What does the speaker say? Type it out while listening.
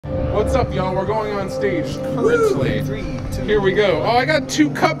What's up, y'all? We're going on stage currently. 3, 2. Here we go. Oh, I got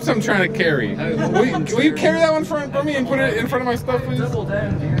 2 cups I'm trying to carry. Will you carry that one for me and put it in front of my stuff, please? Double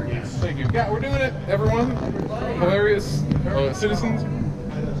down, dear. Yes, thank you. Yeah, we're doing it, everyone. Hilarious citizens.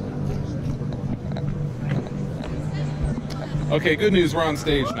 Okay, good news. We're on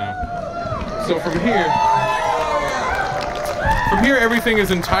stage now. So from here, everything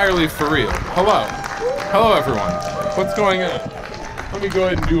is entirely for real. Hello. Hello, everyone. What's going on? Let me go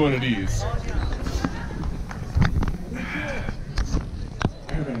ahead and do one of these.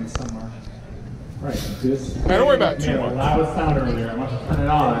 Everything's somewhere. Right, just... Hey, don't worry about it too much. The loudest sound earlier. I'm going to turn it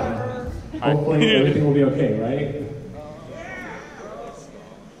on. Hopefully everything will be okay, right?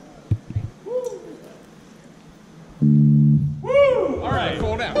 Woo! All right,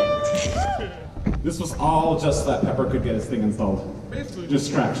 cool down. This was all just so that Pepper could get his thing installed. Basically,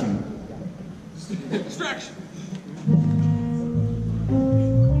 Distraction. distraction.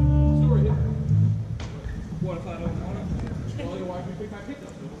 What if I don't want it? Well, your wife can pick my pickup.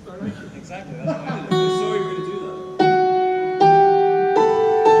 We'll start right here. Exactly, that's what I did. I'm sorry you were going to do that.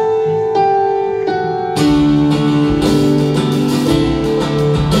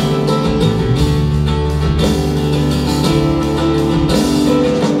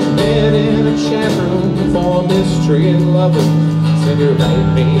 Met in a chat room for mystery and loving. Said you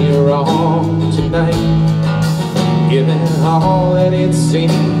made me wrong tonight. Given all that it's seen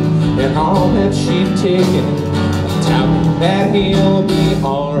and all that she'd taken, tell me that he'll be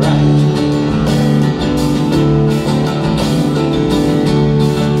alright.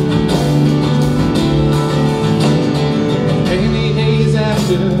 Many days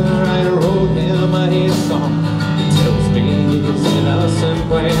after I wrote him a hit song, he tells me his innocent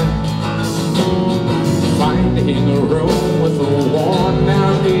plan. Finding a room with a worn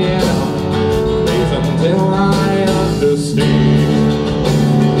down piano, plays until I understand.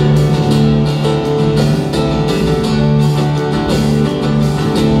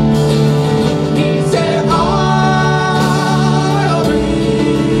 He said, I'll be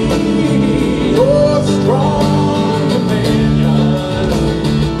your strong companion.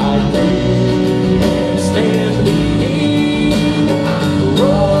 I can't stand being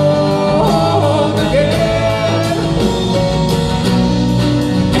wrong again.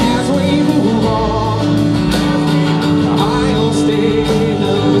 As we move on, I'll stay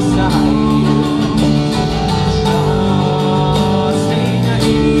beside you, trusting in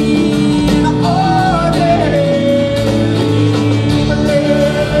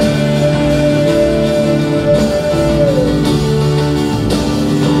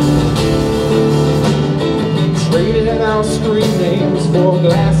traded our screen names for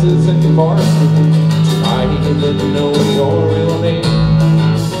glasses and barstool. I didn't know your real name.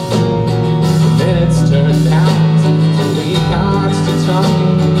 The minutes turned out till we got to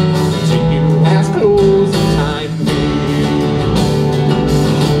talking, till you as close as time being.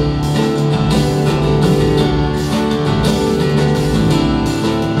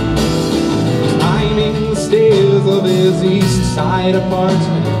 Climbing the stairs of his east side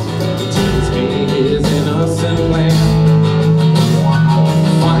apartment, he tells me his innocent plan.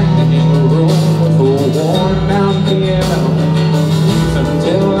 Finding a room with a worn down piano,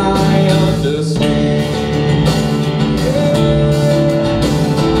 until I understand.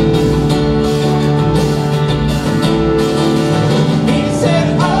 He said,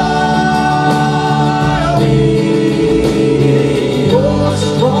 I'll be your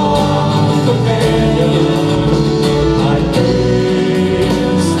strong companion. I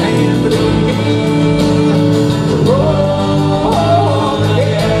can't stand being wrong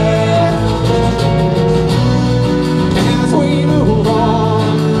again. As we move on,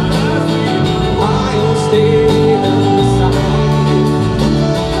 I'll stay beside you,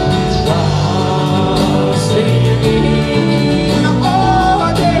 trusting in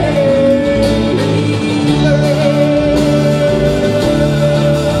all daily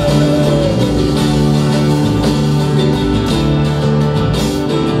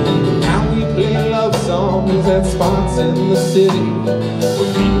Now we play love songs at spots in the city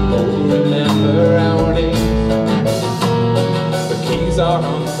where people remember our names. The keys are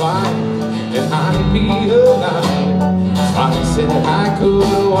on fire and I'd be alive if I said I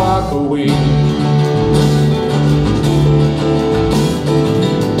could walk away.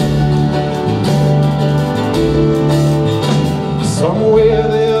 Somewhere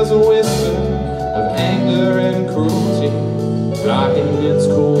there's a whisper of anger and cruelty, blocking its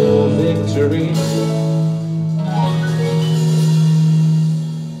cool victory.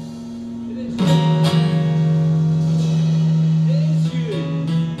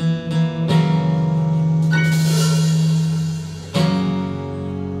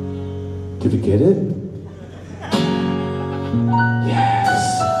 Did you get it?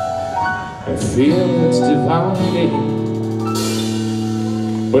 Yes. I feel it's dividing.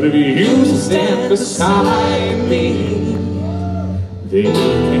 But if you used to stand beside me, then you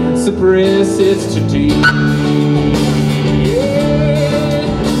can't suppress it's too deep.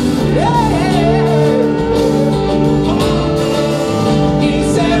 He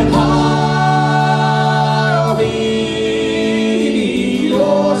said, I'll be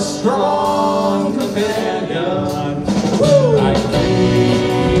your strong companion. Woo! I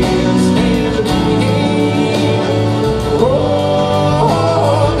can't stand to be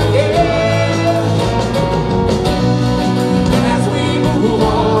wrong again. As we move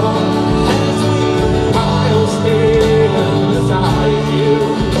on, I'll stand beside you.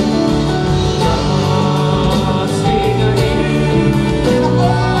 Trusting in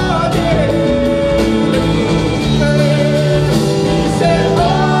all day. He said,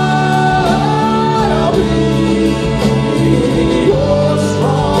 I'll be your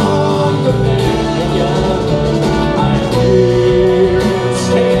strong companion. I can't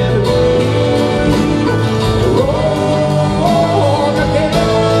stand to be wrong again.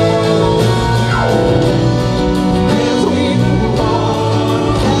 As we move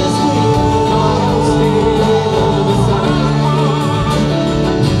on, I'll stand beside you.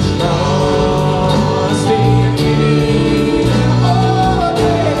 Trusting in all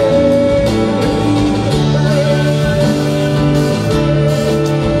day.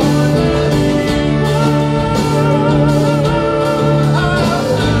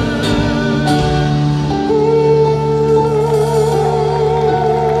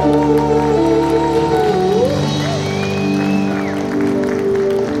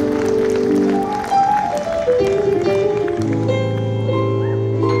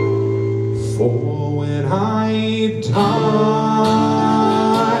 For when I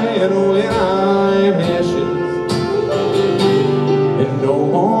die and when I'm ashes and no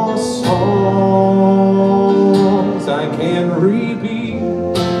more songs I can repeat,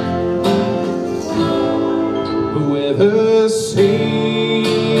 whoever sing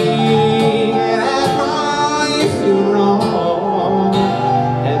at my funeral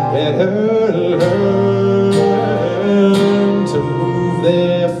had better learn to move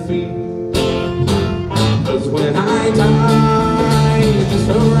their feet. 'Cause when I die, just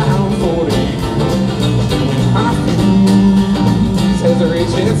around 40, my fuse has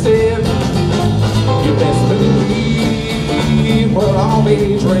reached its end. You best believe we'll all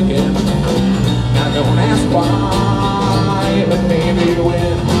be drinking. Now don't ask why, but maybe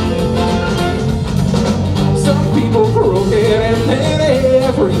when. Some people crooked and then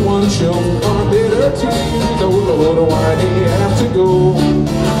everyone choked on bitter tears. Oh Lord, why they have to go?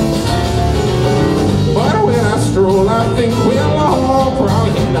 But when I stroll, I think we'll all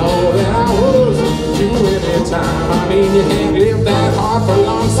probably know that I was you every time. I mean, you can't live that hard for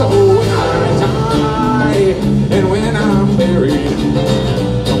long, so when I die and when I'm buried,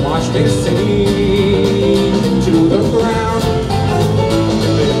 don't watch me sink to the ground.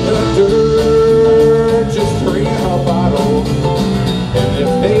 In the dirt, just bring a bottle, and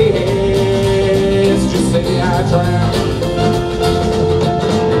if they ask, just say I drowned.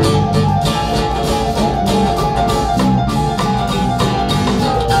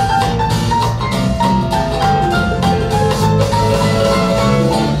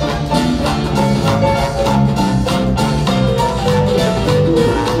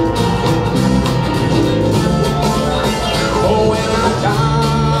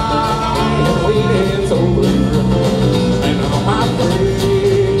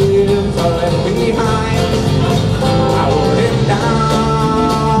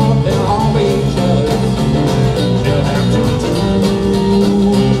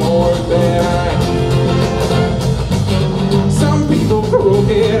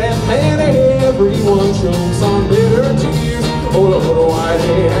 Everyone chokes on bitter tears. Oh Lord, why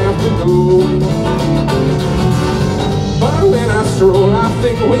they have to go? But when I stroll, I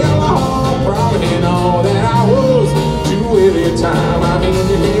think we'll all probably know that I was too every time. I mean, you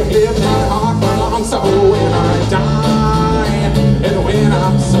can't live that hard for long, so when I die and when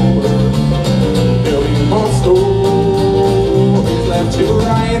I'm sober, there'll be more stories left to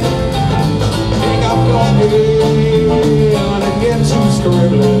write. Pick up your pen and get to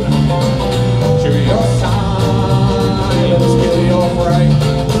scribbling. Cheer your silence, kill your fright.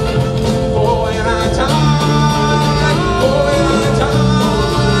 Oh, when I die, oh, when I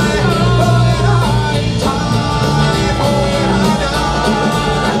die, oh, when I die, oh, when I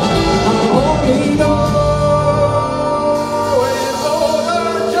die, I'm only going over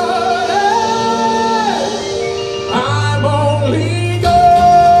Jordan. I'm only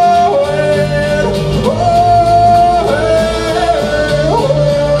going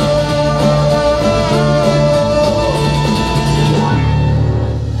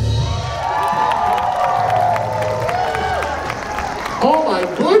Oh my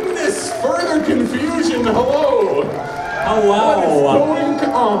goodness! Further confusion. Hello. Oh, wow. What is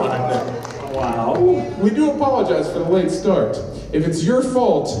going on? Wow. We do apologize for the late start. If it's your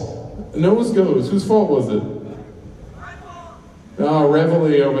fault, nose goes. Whose fault was it? Oh,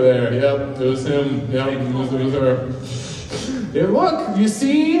 Reveille over there. Yep, it was him. Yep, it was her. Yeah, look, you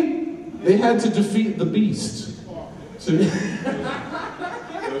see? They had to defeat the beast. So,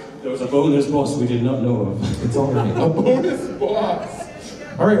 There was a bonus boss we did not know of. it's all right. A bonus boss.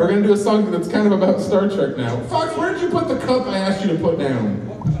 All right, we're going to do a song that's kind of about Star Trek now. Fox, where did you put the cup I asked you to put down?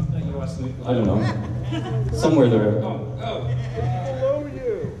 I don't know. Somewhere there.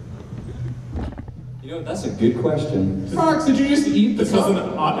 You know, that's a good question. Fox, did you just eat the This was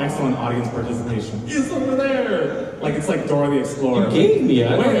cup? an excellent audience participation. It's over there. Like it's like Dora the Explorer. You gave me it. I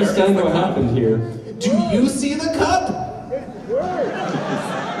don't Where? understand what happened here. Do you see the cup?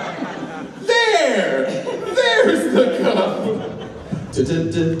 There! There's the cup!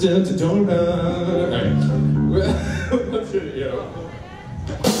 Alright. Let's hit it, yo.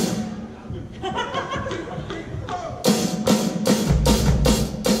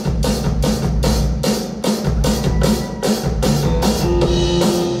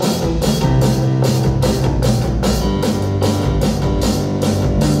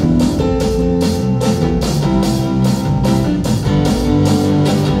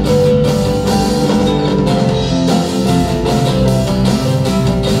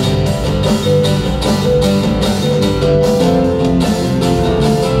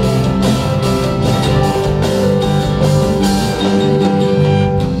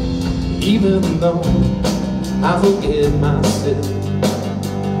 Even though I forget myself,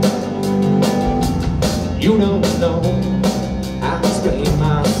 you don't know I explain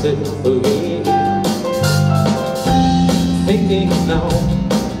myself again. Thinking no,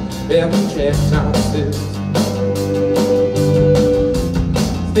 never check myself.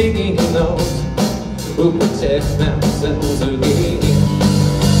 Thinking those who protect themselves again.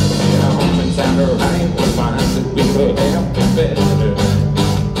 Things that are right, we find that we will have to better.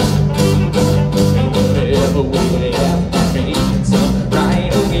 Whatever we have to change something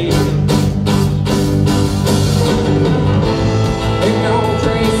right again. Ain't no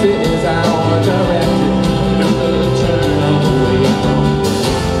traces out direction to turn away from.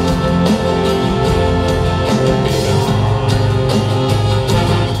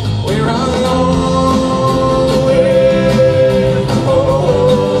 We're a long way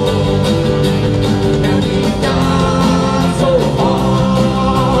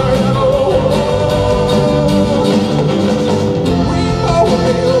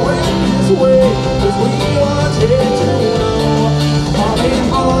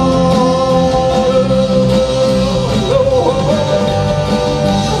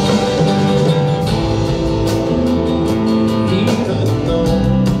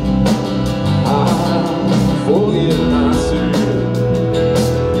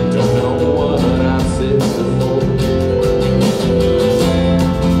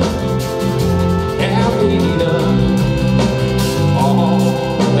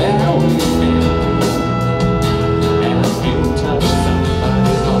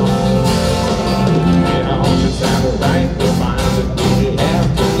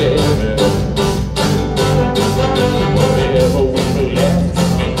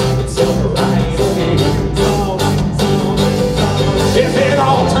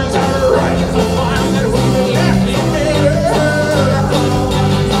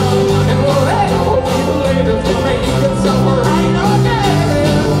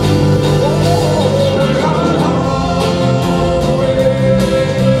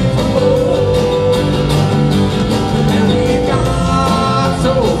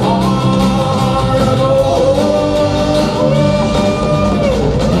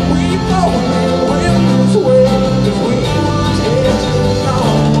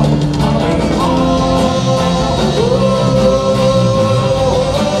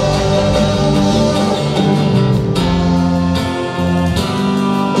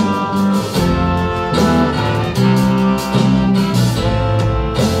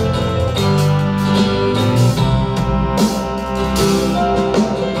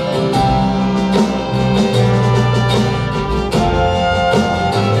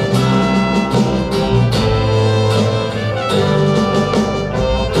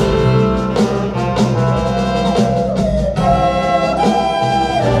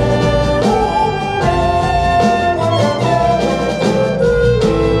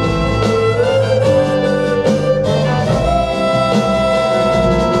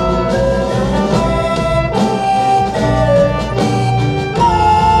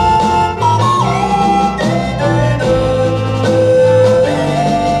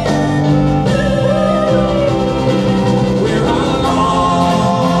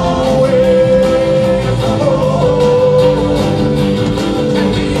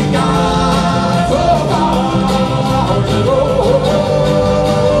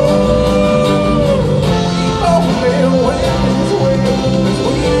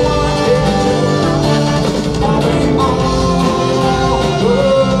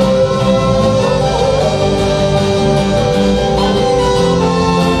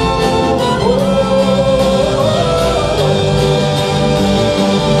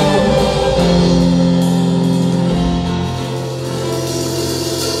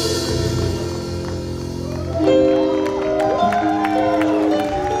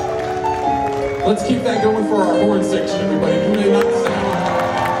Let's keep that going for our horn section, everybody. You may not sound.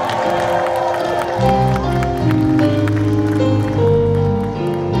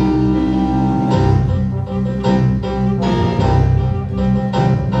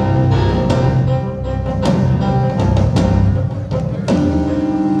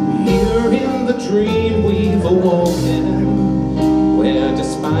 Here in the dream we've awoken, where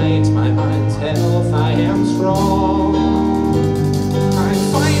despite my mind's health I am strong. I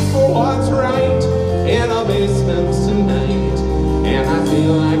fight for what's right in a basement tonight, and I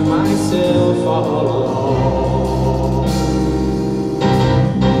feel like myself all along.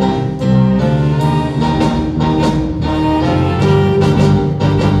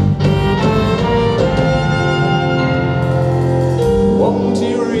 Won't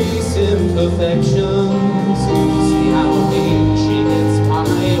erase imperfections, see how neat she gets by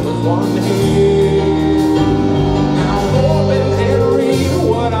with one hand. Now open and read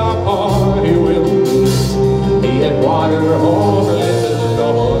what our party will lose, be it water or blizzard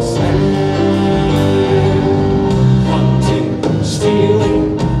or sand. Hunting,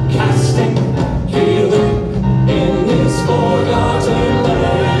 stealing, casting, healing in this forgotten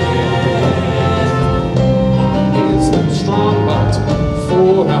land. Is strong but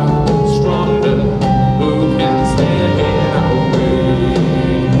for our stronger, who can stand in our way?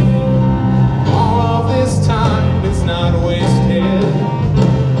 All of this time is not wasted,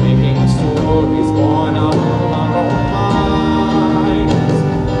 making stories born of our own minds.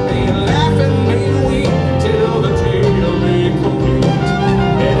 They laugh and they weep till the tale be complete,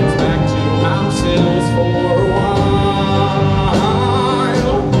 and it's back to ourselves for a while.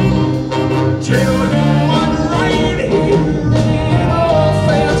 Children, one right here in our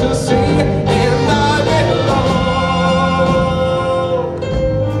fantasy, and I belong.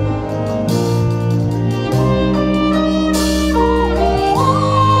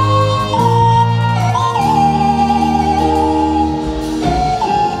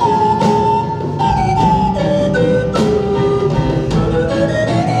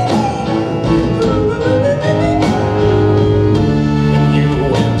 You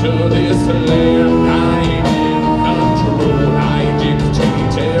enter this land, I'm in control. I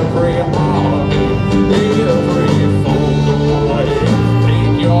dictate every heartbeat, every focal way.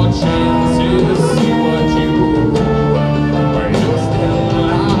 Take your chances, see what you are still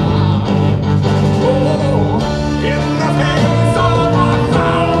alive. Oh, in the face of our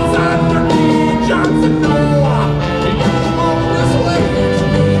clouds and the legions of Noah, you won't dissuade me.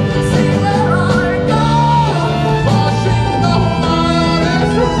 See where I go, pushing the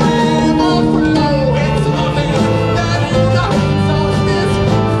wildest river flow. It's nothing that unites us, this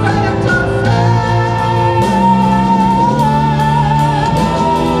fantasy. This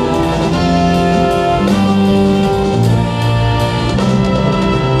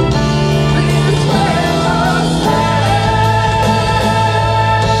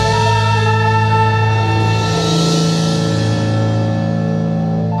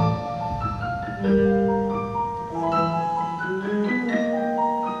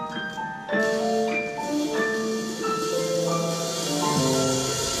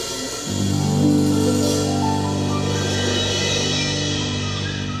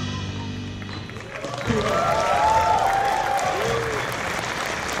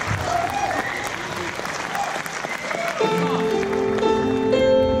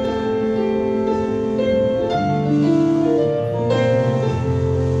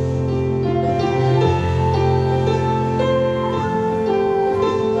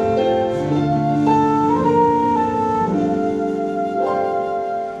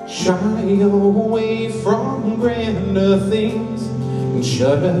Shy away from grander things and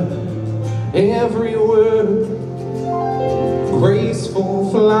shudder every word.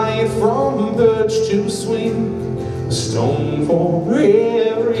 Graceful flight from perch to swing, a stone for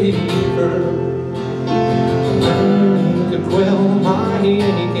every bird. None could quell my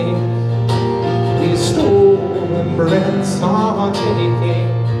aching, these stolen breaths are taking.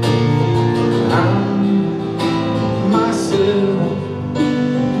 I'm myself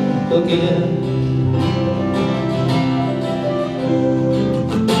again.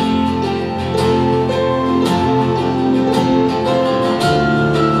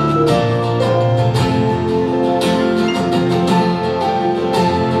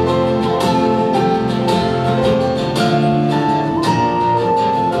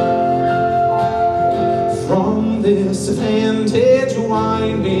 From this vantage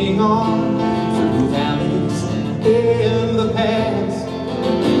winding on through valleys in the past,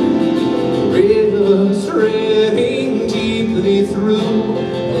 rivers threading deeply through,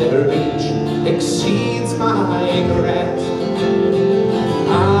 their reach exceeds my grasp.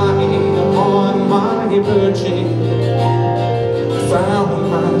 I, upon paper chain. Found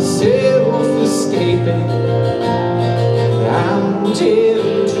myself escaping out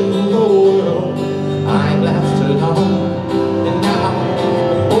into the world. I'm left alone, and now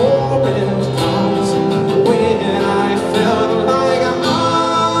the moment comes when I felt like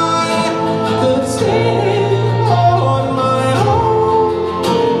I could stand on my own,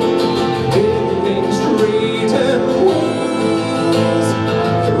 bending straight and wings,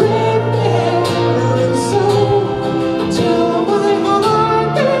 threadbare and so, till my heart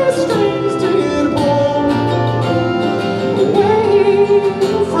their strings did pull away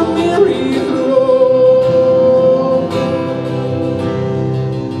from Mary Through.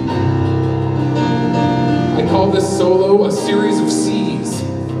 I call this solo a series of C's.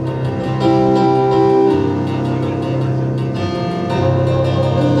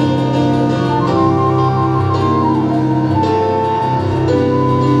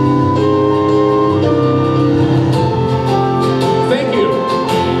 Thank you.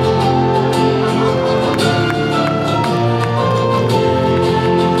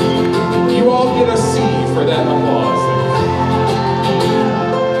 You all get a C for that applause.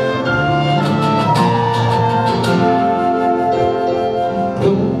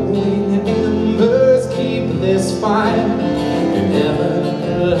 Glowing embers keep this fire an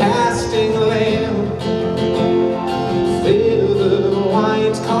everlasting lamp. Feather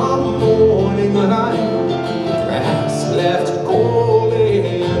white come morning light, grass left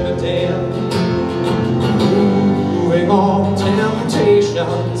golden and damp. Moving on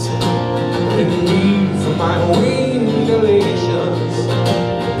temptations, beneath my winged elations,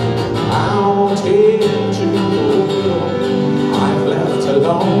 out into the world I've left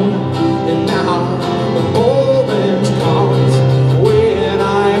alone, and now the moment comes when I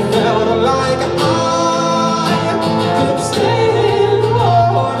felt like I could stand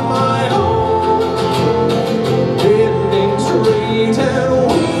on my own, bending straight and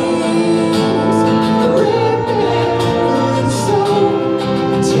wings, threadbare and so,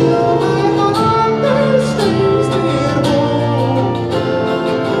 till my heart their strings did pull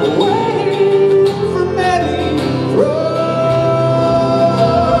away from Bennie Road.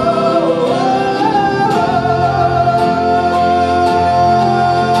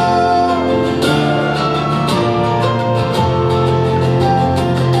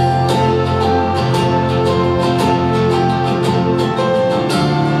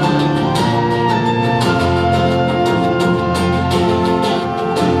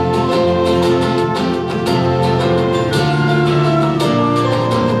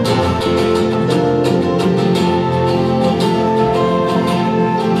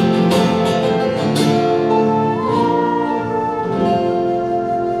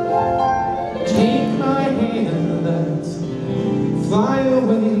 Take my hand, let's fly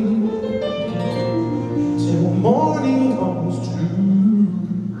away till morning comes true.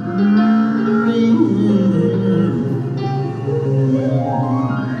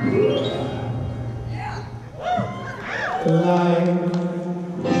 Life.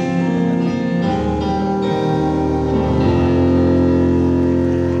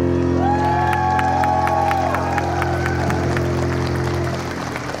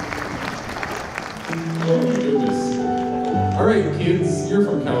 Oh, goodness. All right, kids, you're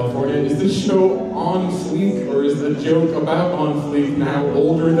from California. Is this show on fleek, or is the joke about on fleek now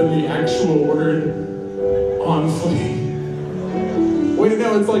older than the actual word on fleek? Wait,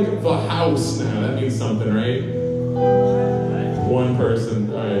 no, it's like the house now. That means something, right? One person.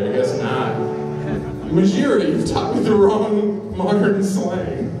 All right, I guess not. Majira, you've taught me the wrong modern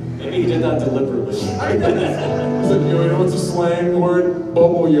slang. Maybe he did that deliberately. I said, you know what's a slang word?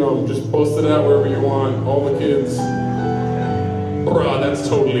 Bubble yum. Just bust it out wherever you want. All the kids. Bruh, that's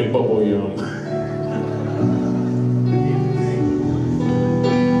totally bubble yum.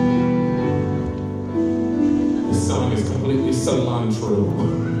 This song is completely cilantro.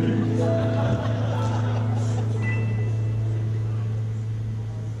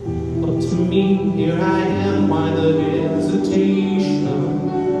 But to me, here I am, why the hesitation?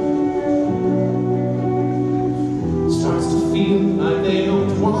 Starts to feel like they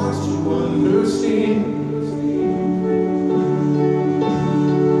don't want to understand.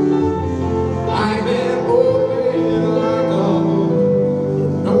 I've been open like a book,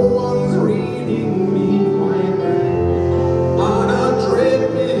 no one's reading me quite right. On a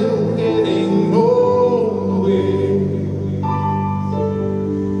treadmill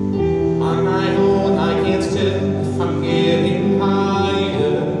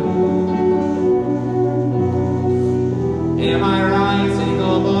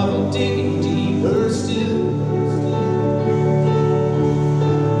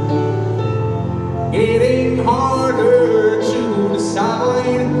getting harder to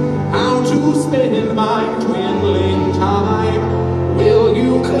decide how to spend my dwindling time. Will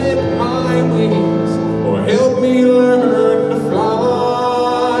you clip my wings or help me learn to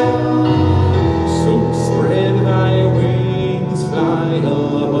fly? So spread thy wings, fly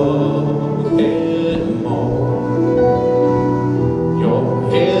above them all. Your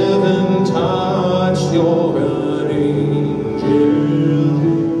heaven touched, you're an angel.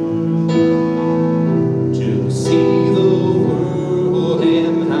 To see the world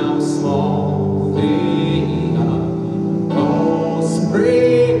and how small they are. Oh,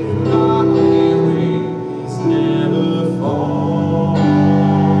 spread thy wings, never fall.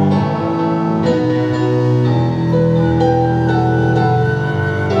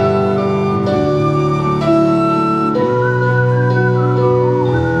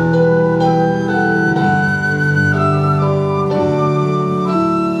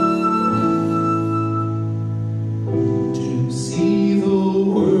 To see the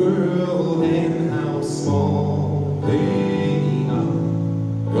world and how small they are.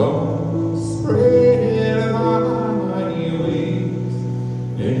 Go spread thy wings,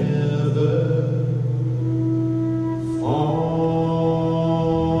 never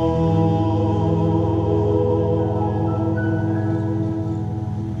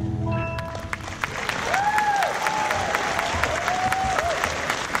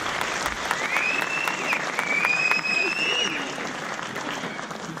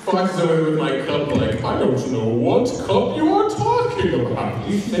Fox away with my cup like, I don't know what cup you are talking about.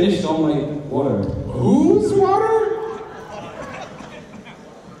 You finished all my water. Whose water?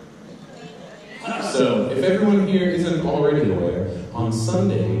 So, if everyone here isn't already aware, on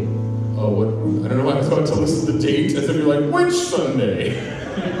Sunday, I don't know why I was about to list the date, as if you're like, which Sunday?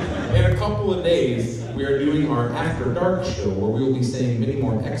 In a couple of days, we are doing our After Dark show, where we will be saying many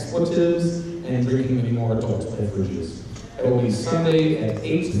more expletives and drinking many more adult beverages. It will be Sunday at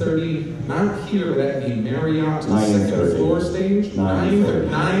 8:30, not here, but at the Marriott 2nd floor stage.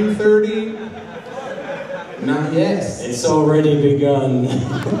 9:30? Not yes. It's already begun.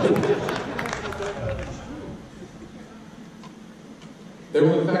 There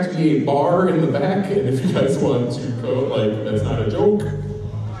will in fact be a bar in the back, and if you guys want to go, like, that's not a joke,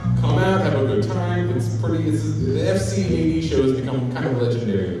 come out, have a good time. The FC80 show has become kind of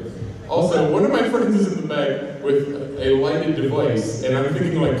legendary. Also, one of my friends is in the back with a lighted device, and I'm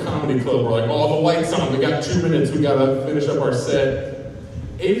thinking like comedy club, we're like, oh, the light's on, we got 2 minutes, we gotta finish up our set.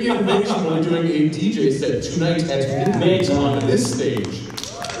 Avian Invasion will be doing a DJ set tonight at midnight on this stage.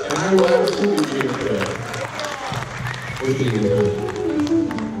 And I will absolutely be here for that. We'll be there.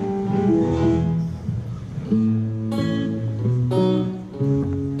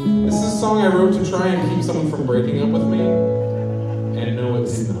 This is a song I wrote to try and keep someone from breaking up with me. And no,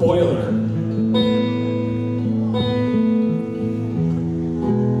 it's not. Spoiler.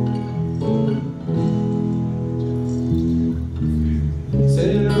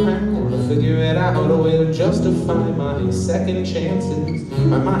 Sitting around to figure it out, a way to justify my second chances.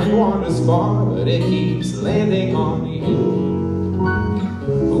 My mind wanders far, but it keeps landing on you.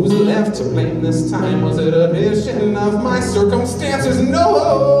 Who's left to blame this time? Was it a vision of my circumstances?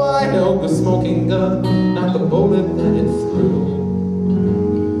 No, I held the smoking gun, not the bullet that it threw.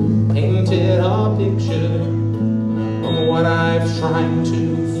 Painted a picture of what I've tried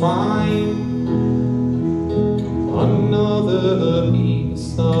to find. Another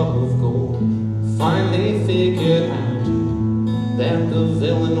piece of gold. Finally figured out that the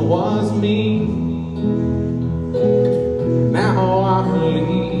villain was me. Now I'm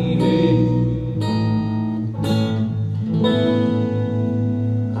leaving.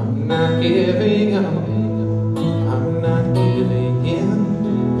 I'm not giving up. I'm not giving in.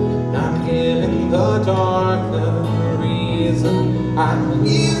 Not giving the dark the reason I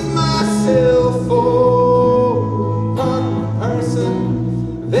give myself for one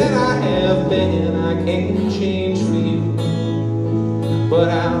person that I have been. I can't change for you, but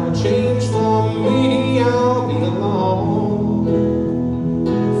I'll change for me. I'll be alone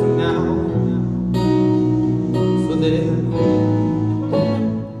for now, for then.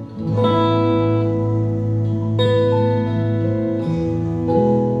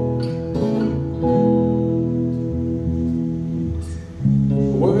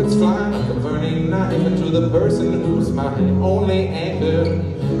 Words fly like a burning knife into the person who's my only anchor.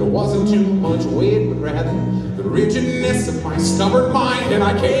 There wasn't too much weight, but rather the rigidness of my stubborn mind, and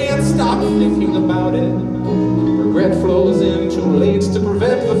I can't stop thinking about it. Regret flows in too late to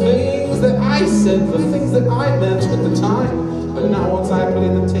prevent the things that I said, the things that I meant at the time. But now once I play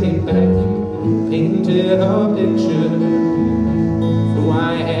the tape back, painted a picture of who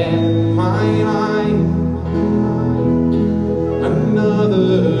I had in my mind.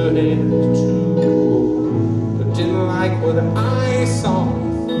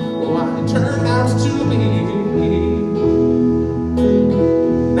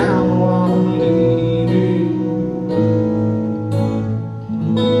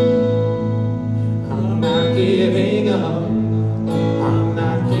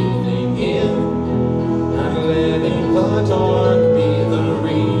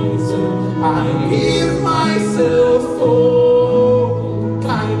 I give myself for the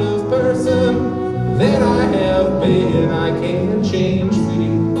kind of person that I have been. I can't change for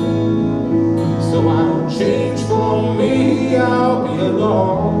you, so I'll change for me. I'll be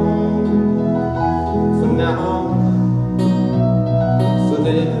alone for now, for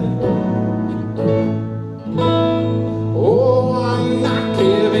then. Oh, I'm not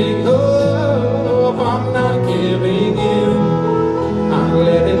giving up, I'm not giving in. I'm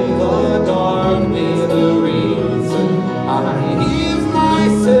letting the dark be the reason I give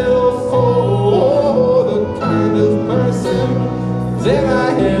myself for the kind of person that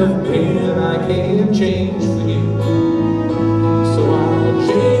I have been. I can't change for you, so I'll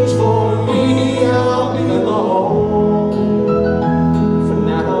change for me. I'll be alone for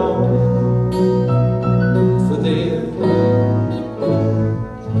now, for then,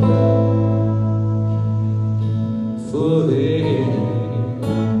 for then.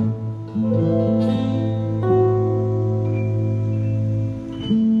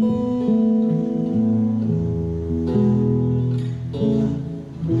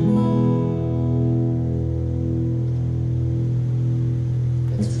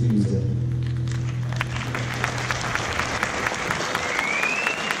 That's music.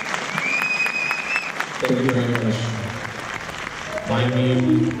 Thank you very much.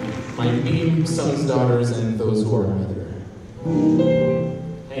 My meme sons, daughters, and those who are neither.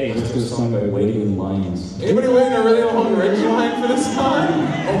 Hey, let's do a song about waiting in lines. Anybody waiting a really long ridge line for this song?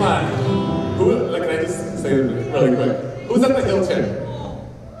 Hold on. Can I just say really quick? Who's at the Hilton?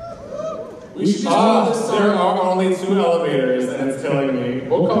 We should just call this song. There are only 2 elevators, and it's killing me.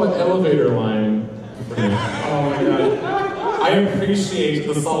 We'll call it Elevator Line. Oh my god. I appreciate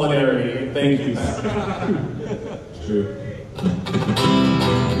the solidarity. Thank you. True.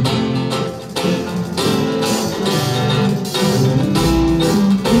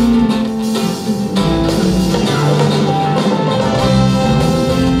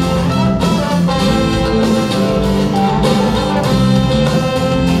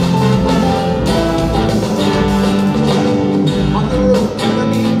 On the road, gonna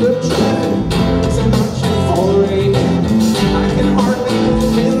be good traffic. So much euphoric. I can hardly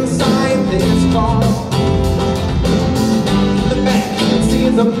move inside this car. In the back, you can see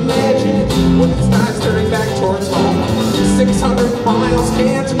the magic when it's not staring back towards home. 600 miles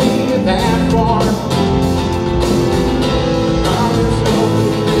can't be that far. I'm just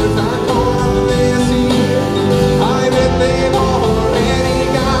hoping if I come this year, I bet they've already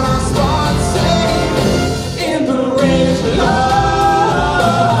got a spot saved in the red line.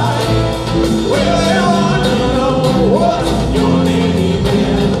 Well, they want to know what's your name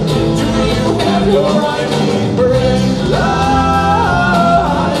and do you have your ID? Red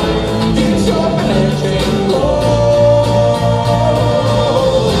line, get your badge and go.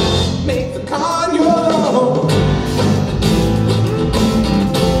 Make the con your own.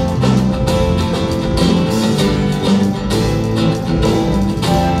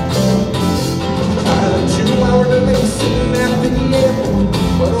 I had a 2-hour delay sitting at the airport,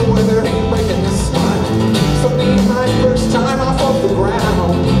 but the weather ain't breaking this spine. So being my first time off of the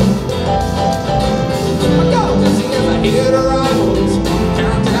ground, I got dizzy as I hit arrivals.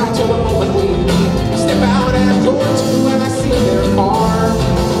 Countdown to the moment we meet. Step out at door 2 and I see their car.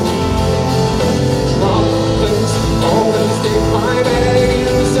 Trumpets always take my bag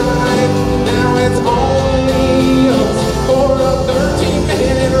inside. Now it's only us for a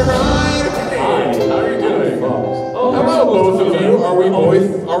 13-minute ride. Hi, how are you doing? Hello, both of you.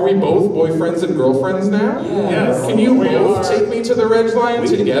 Are we both boyfriends and girlfriends now? Yes. Can you we both are. take me to the Red Line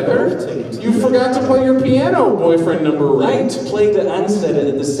together? You forgot to play your piano, boyfriend number I right. played it and said it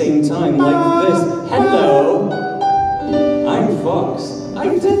at the same time, like this. Hello, I'm Fox.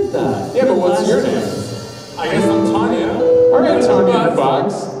 I did that. Yeah, but what's your name? I guess I'm Tonya. All right, Tonya and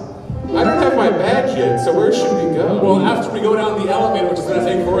Fox. I don't have my badge yet, so where should we go? Well, after we go down the elevator, which is going to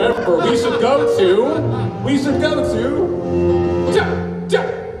take forever, we should go to...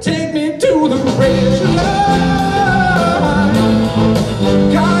 Take me to the Red Line.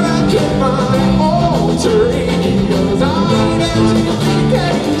 Gotta get my alter egos. I need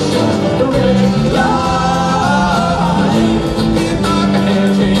identification. The Red Line. Get my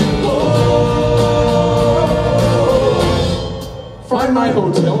badge and go. Find my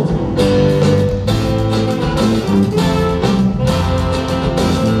hotel room.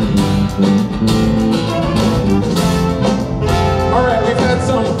 Alright, we've had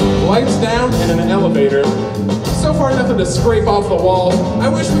some lights down and an elevator. So far, nothing to scrape off the walls. I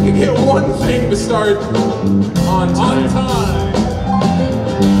wish we could get one thing to start on time.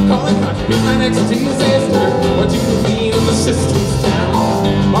 Calling country is my next disaster. What do you mean the system's down?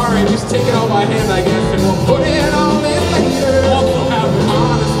 Alright, we just take it all by hand, I guess, and we'll put it all in later.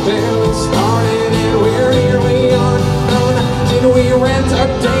 Honest belly started and we're nearly undone. Did we rent a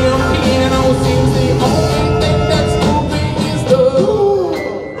damn piano? Seems the only thing that's moving is the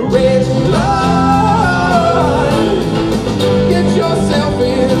red light. Get yourself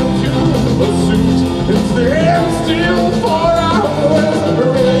into a suit and stand still for hours.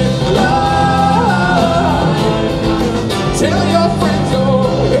 Red light. Tell your friends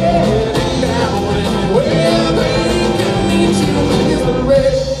you're heading down, and where they can meet you is the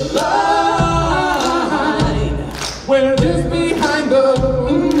red line. Well, just behind the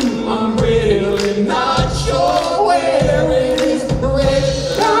I'm really not sure where it is. Red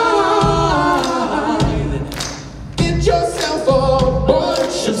line. Get yourself a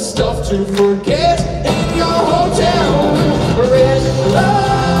bunch of stuff to forget in your hotel. Red line.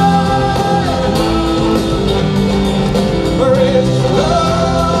 Red line.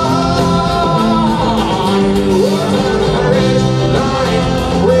 Red line.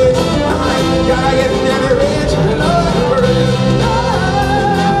 Red line. Gotta get that red line. Red line.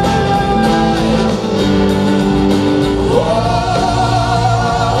 Whoa.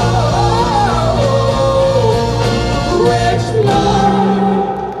 Red line.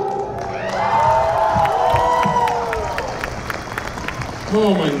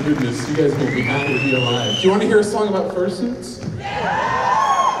 Oh my goodness, you guys make me happy to be alive. Do you want to hear a song about fursuits?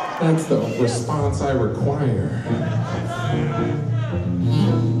 That's the response I require.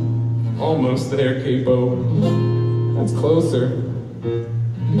 Almost there, Capo. That's closer.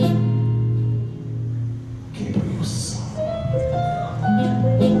 Capo song.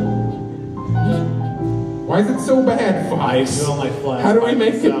 Why is it so bad, Fives? You don't like flash. How do we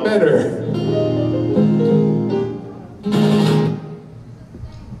make it better?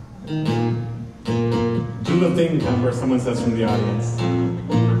 Do the thing come where someone says from the audience.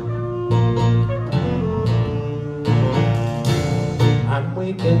 I'm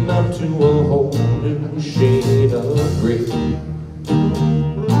waking up to a whole new shade of gray.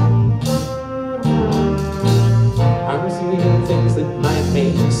 I'm seeing things that might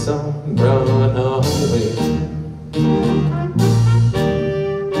make some run away.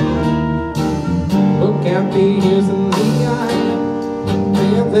 Look at the ears and the eye,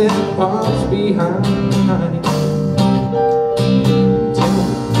 and then pops behind. Tell me,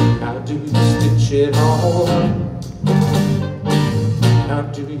 how do you stitch it all up? How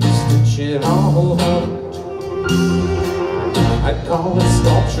do you stitch it all up? I'd call it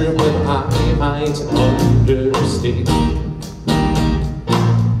sculpture, but I might understate.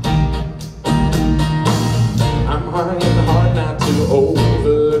 I'm trying hard not to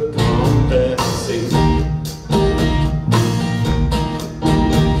overcompensate.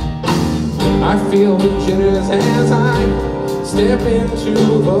 I feel the jitters as I step into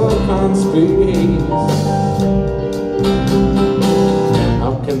FurCon space.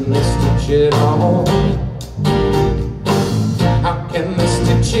 How can they stitch it all? How can they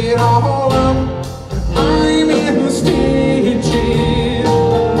stitch it all up? I'm in stitches.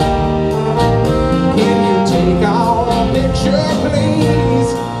 Can you take our picture, please?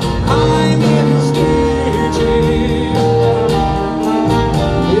 I'm in stitches.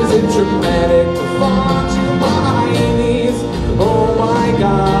 Is it dramatic to fall to my knees? Oh my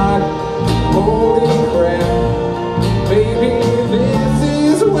God, holy crap. Baby, this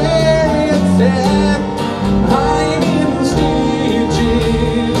is where it's at. I'm in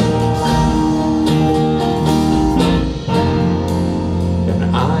stitches. And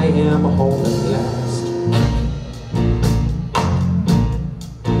I am home at last.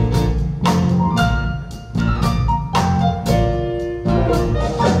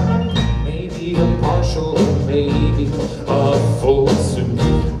 Maybe a partial, maybe a full suit.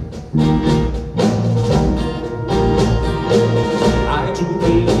 I do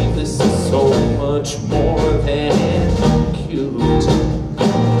believe this is so much more than cute.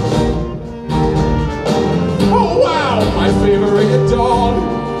 Oh wow, my favorite dog.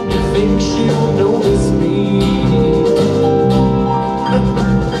 You think she'll notice me?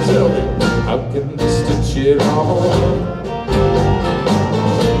 Tell me, how can they stitch it all up?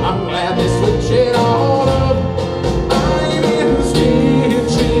 I'm glad they switch it all up. I'm in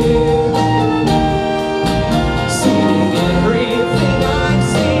stitches. Seeing everything I've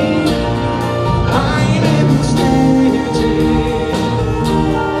seen. I'm in stitches.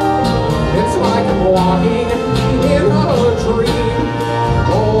 It's like I'm walking in a dream.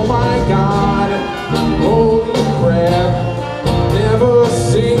 Oh my God, holy crap. Never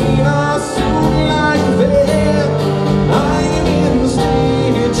seen a suit like that.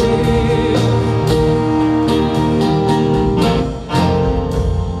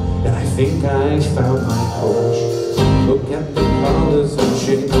 think I found my coach. Look at the colors and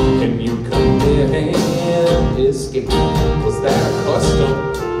shape. Can you commit and escape? Was that a custom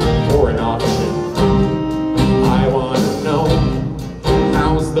or an auction? I want to know,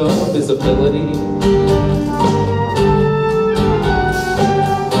 how's the visibility?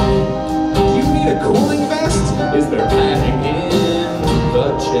 Do you need a cooling vest? Is there padding in the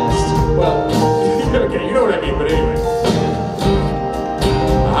chest? Well, okay, you know what I mean, but anyway.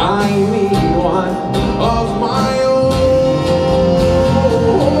 I need one of my own.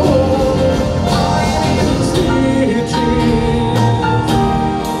 I need stitches.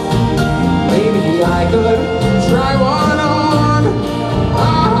 Maybe I could try one on.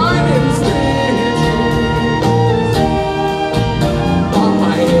 I'm in stitches on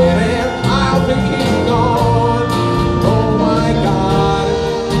my head and I'll be gone. Oh my God,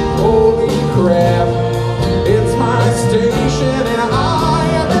 holy crap, it's my station and I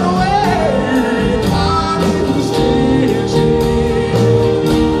am in wait. I'm in stitches.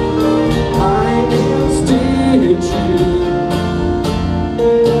 I'm in stitches.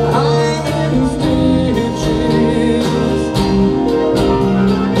 I'm in stitches.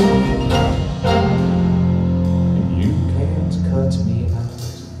 You can't cut me out.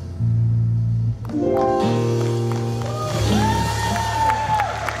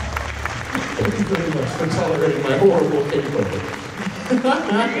 Thank you very much for tolerating my horrible takeover.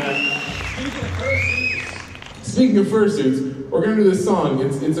 Speaking of fursuits, we're going to do this song.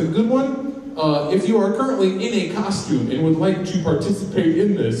 It's a good one. If you are currently in a costume and would like to participate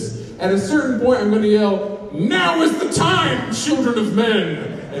in this, at a certain point I'm going to yell, "Now is the time, children of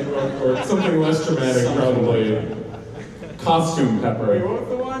men!" Or something less dramatic, probably. Costume pepper. Wait, what was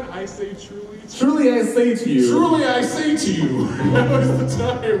the one? I say truly. Truly I say to you. Truly I say to you. Now is the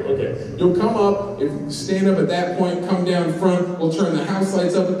time. Okay. You'll come up, if you stand up at that point, come down front. We'll turn the house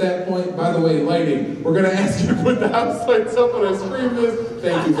lights up at that point. By the way, lighting. We're going to ask you to put the house lights up when I scream this.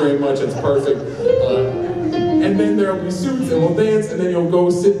 Thank you very much. It's perfect. And then there'll be suits and we'll dance and then you'll go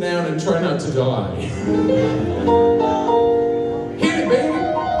sit down and try not to die. Hit it, baby.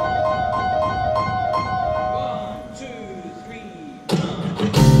 1, 2, 3.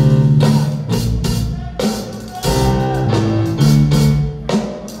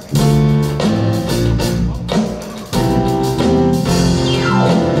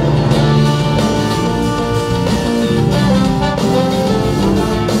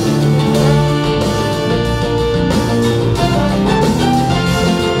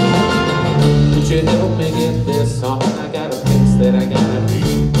 Could you help me get this on? I got a place that I gotta be.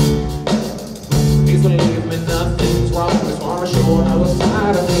 Please believe me, nothing's wrong. Just wanna show I was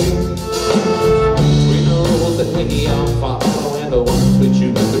tired of me. Between the rules that we all follow and the ones we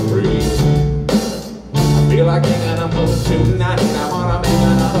choose to breathe, I feel like making a move tonight. I wanna make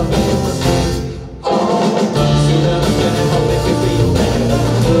another big mistake. Oh, suit up and it'll make you feel better.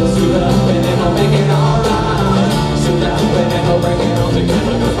 Suit up and it'll make it alright. Suit up and it'll bring it all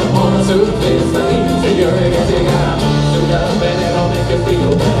together. On a suit this thing, figure it out together. Suit up and it'll make you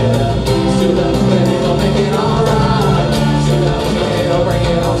feel better. Suit up and it'll make it alright. Suit up and it'll bring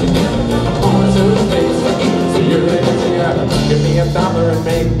it all together. On a suit this thing, figure it out together. Give me $1 and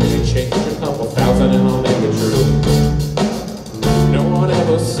make me change a couple thousand and I'll make it true. No one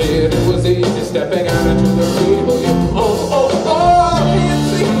ever said it was easy stepping out into the real you. Oh, oh, oh, I can't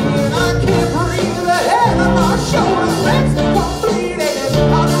see and I can't breathe. The head on my shoulders makes me complete.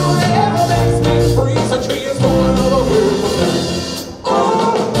 And I know whatever makes me free. So cheers for another word.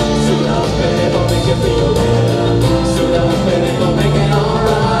 Oh, suit up and it'll make you feel better. Suit up and it'll make it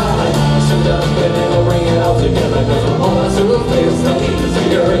alright. Suit up and it'll bring it all together. Cause I'm on a suit this thing. So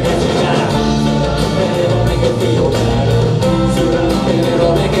you're against your guy. Suit up and it'll make you feel better. Suit up and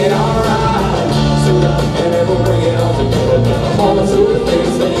it'll make it alright. Suit up and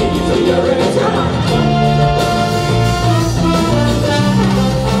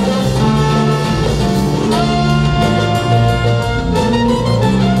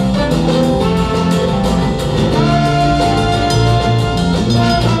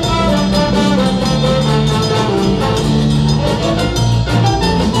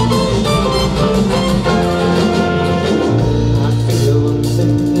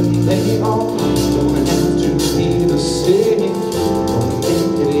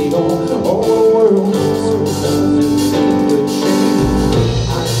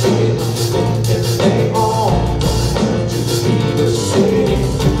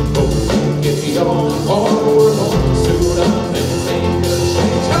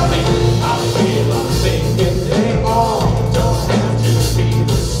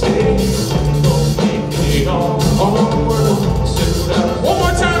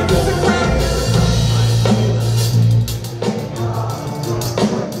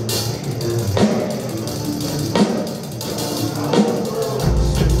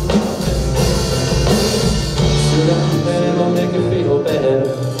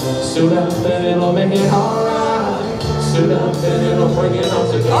Suit up and it'll make it alright. Suit up and it'll bring it all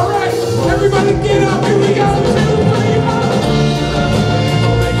together. Alright, everybody get up, here we go. 2, 3, 4.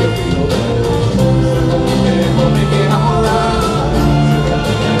 It'll make you feel better. And it'll make it alright.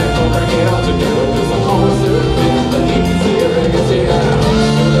 And it'll bring it all together. Cause I'm always certain that easier it gets you out.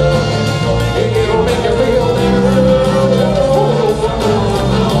 It'll make you feel better.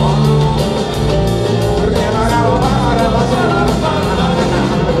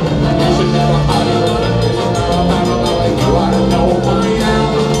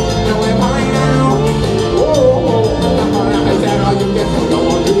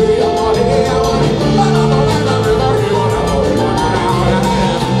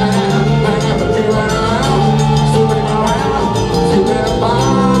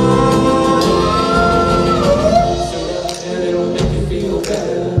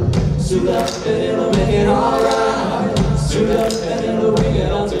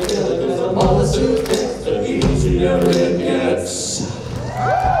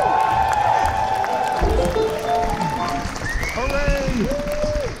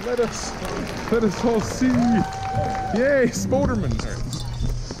 Let us all see. Yay, Spoderman.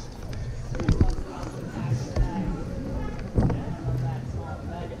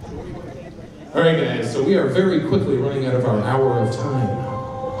 All right, guys, so we are very quickly running out of our hour of time.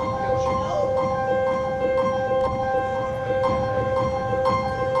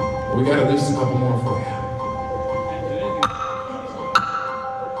 We got at least a couple more for you.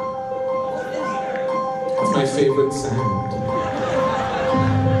 That's my favorite sound.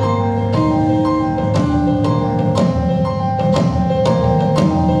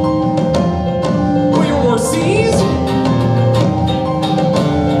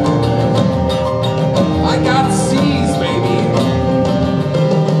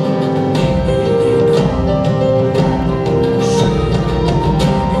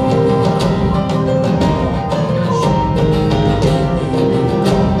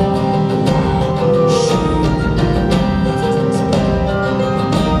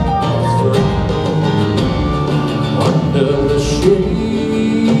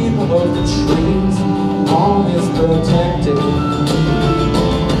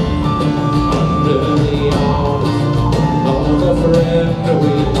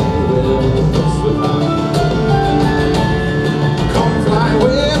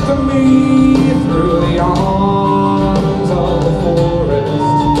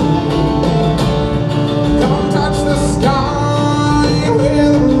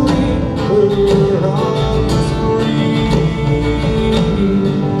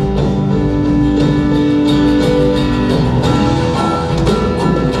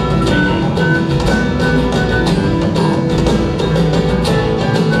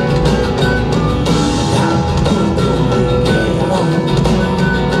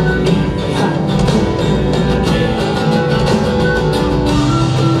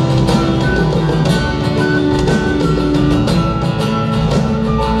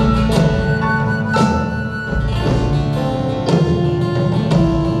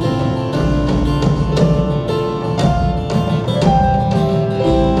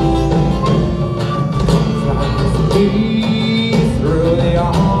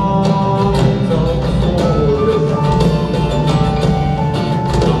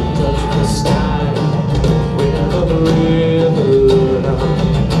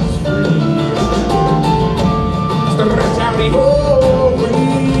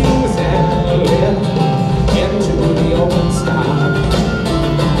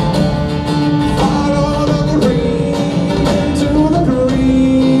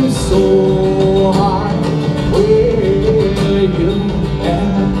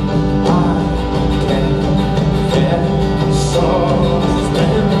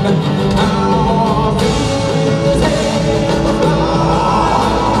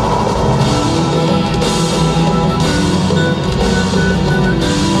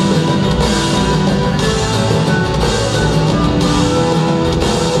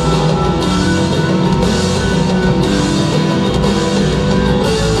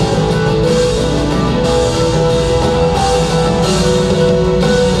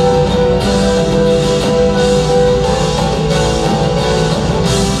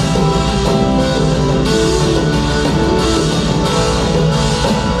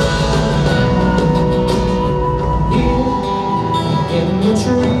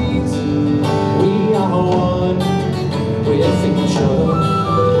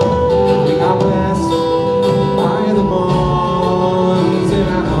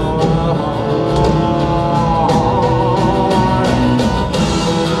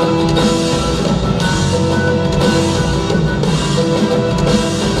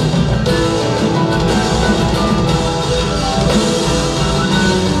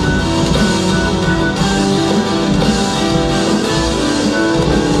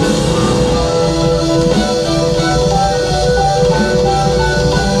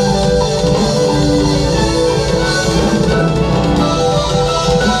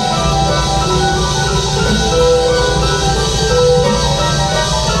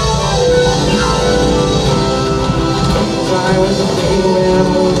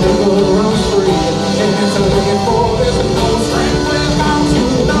 looking for. There's no strength without you,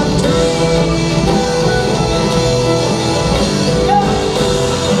 not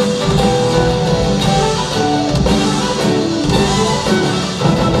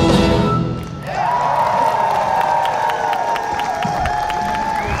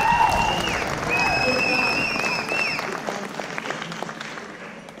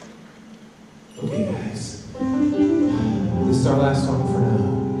Okay, guys. This is our last song for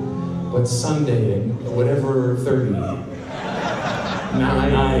now. But Sunday, whatever 30.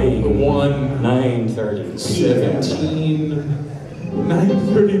 9:30.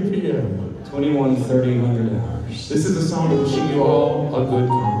 9:30 p.m. 21:30 hours. This is a song wishing you all a good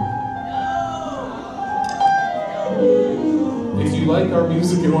time. If you like our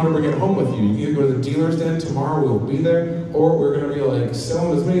music and want to bring it home with you, you can either go to the dealer's den tomorrow, we'll be there, or we're going to be like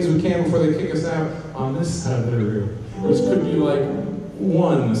selling as many as we can before they kick us out on this side of the room. Which could be like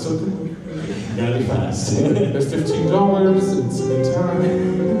one, so Gotta be fast. there's $15, it's a good time.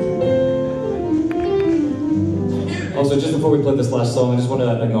 Also, just before we play this last song, I just want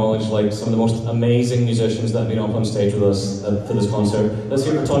to acknowledge like some of the most amazing musicians that have been up on stage with us for this concert. Let's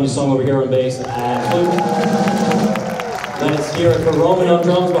hear it for Tonya's song over here on bass and flute. Let's hear it for Roman on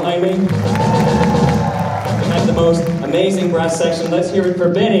drums behind me. And the most amazing brass section. Let's hear it for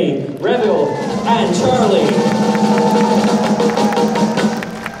Bennie, Reveille, and Charlie.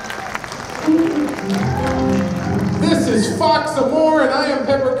 This is Fox Amore, and I am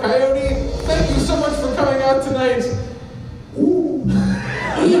Pepper Coyote. Thank you so much for coming out tonight. Ooh.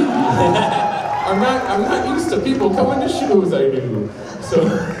 I'm not used to people coming to shows I do.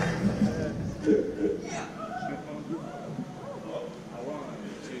 So.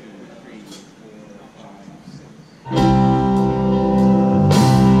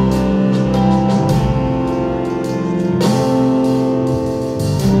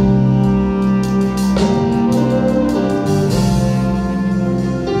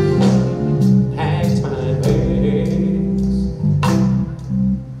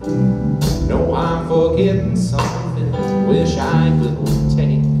 Forgetting something, wish I could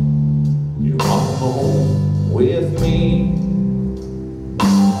take you home with me.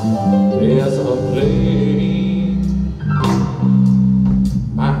 There's a plane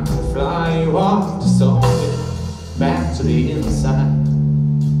I can fly you off to something, back to the inside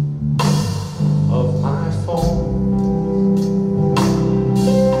of my phone.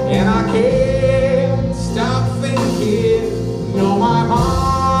 And I can't stop thinking, no, my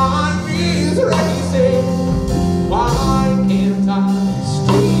mind is racing. Why can't I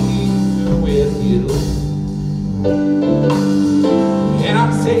stay here with you? And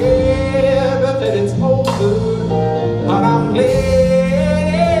I've said that it's over, but I'm letting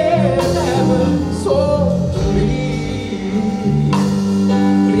heaven, so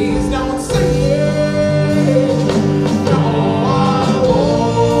please don't say it. No, I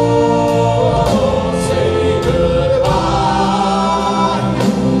won't say goodbye,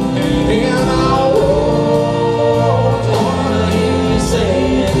 and I won't wanna hear you say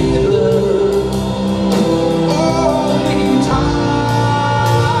it either. Only time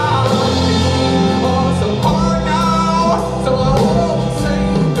keeps us apart now, so I won't say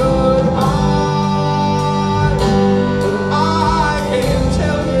goodbye. But I can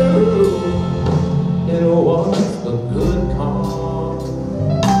tell you it was a good call.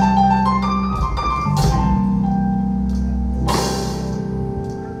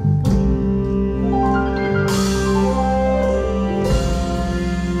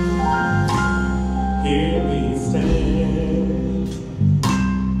 Here we stand,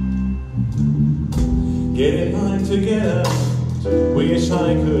 getting mine together. Wish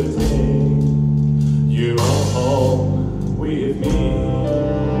I could take you all home with me.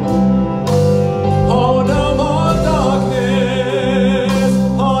 Oh, no more darkness,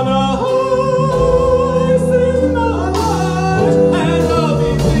 oh no, this is my life, and I'll be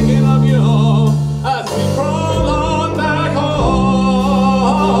thinking of you as we crawl on back home.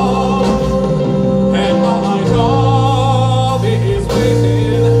 And my job is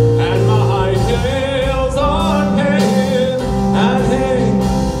waiting, and my bills are paying, and hey,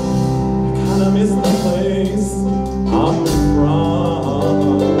 I kinda miss the place I'm from.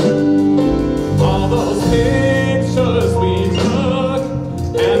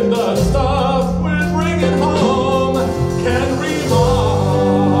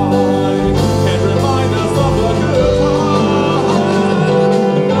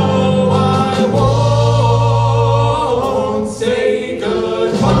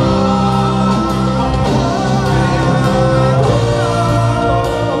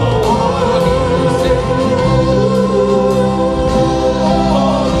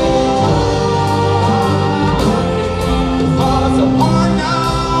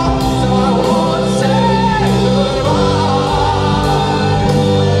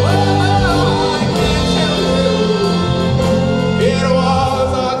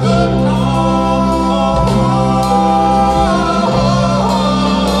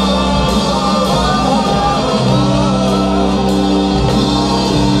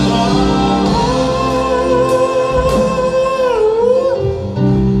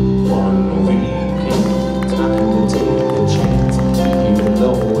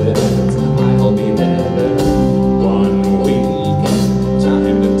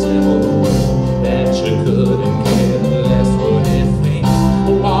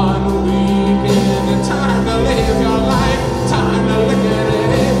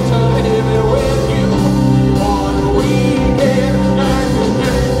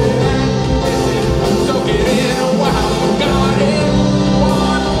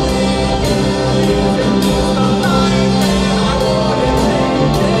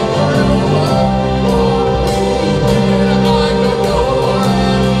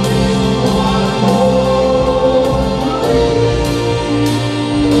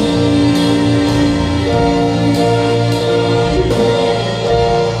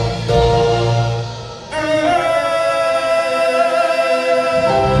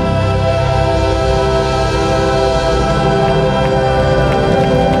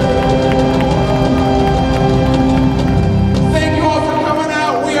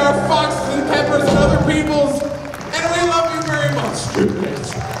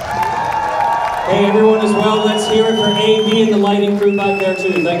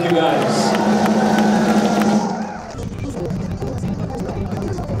 Thank you, guys.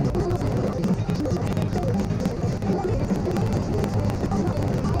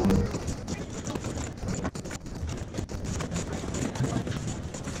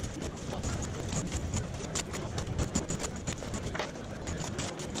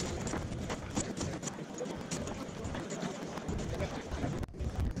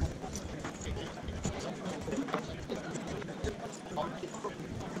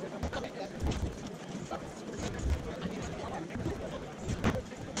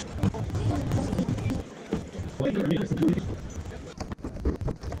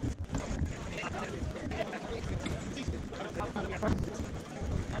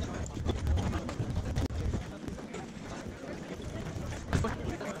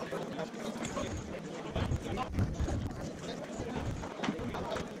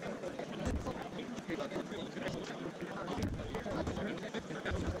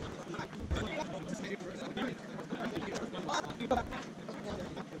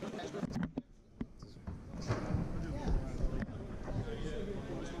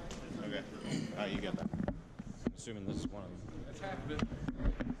 Okay. You get that. Assuming this is one of them.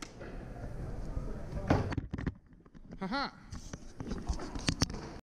 Haha.